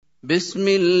بسم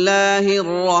الله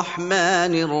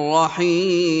الرحمن الرحيم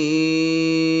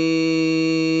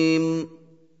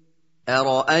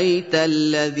أرأيت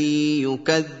الذي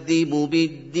يكذب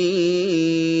بالدين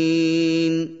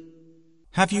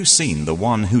Have you seen the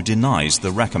one who denies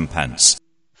the recompense?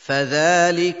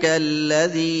 فذلك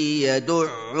الذي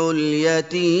يدع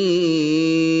اليتيم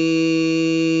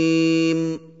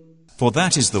For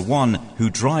that is the one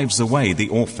who drives away the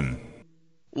orphan,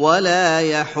 ولا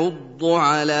يحض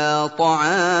على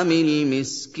طعام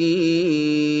المسكين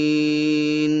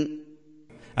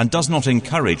and does not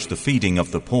encourage the feeding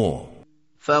of the poor.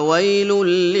 فويل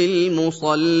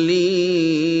للمصلين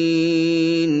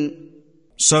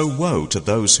So woe to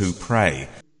those who pray,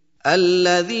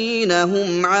 الذين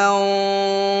هم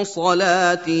عن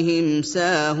صلاتهم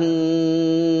ساهون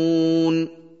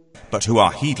but who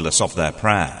are heedless of their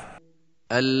prayer,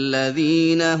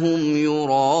 الذين هم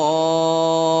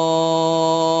يراءون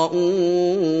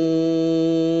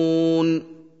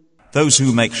those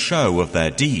who make show of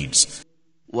their deeds,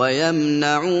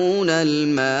 ويمنعون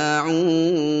الماعون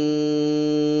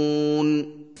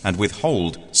and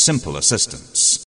withhold simple assistance.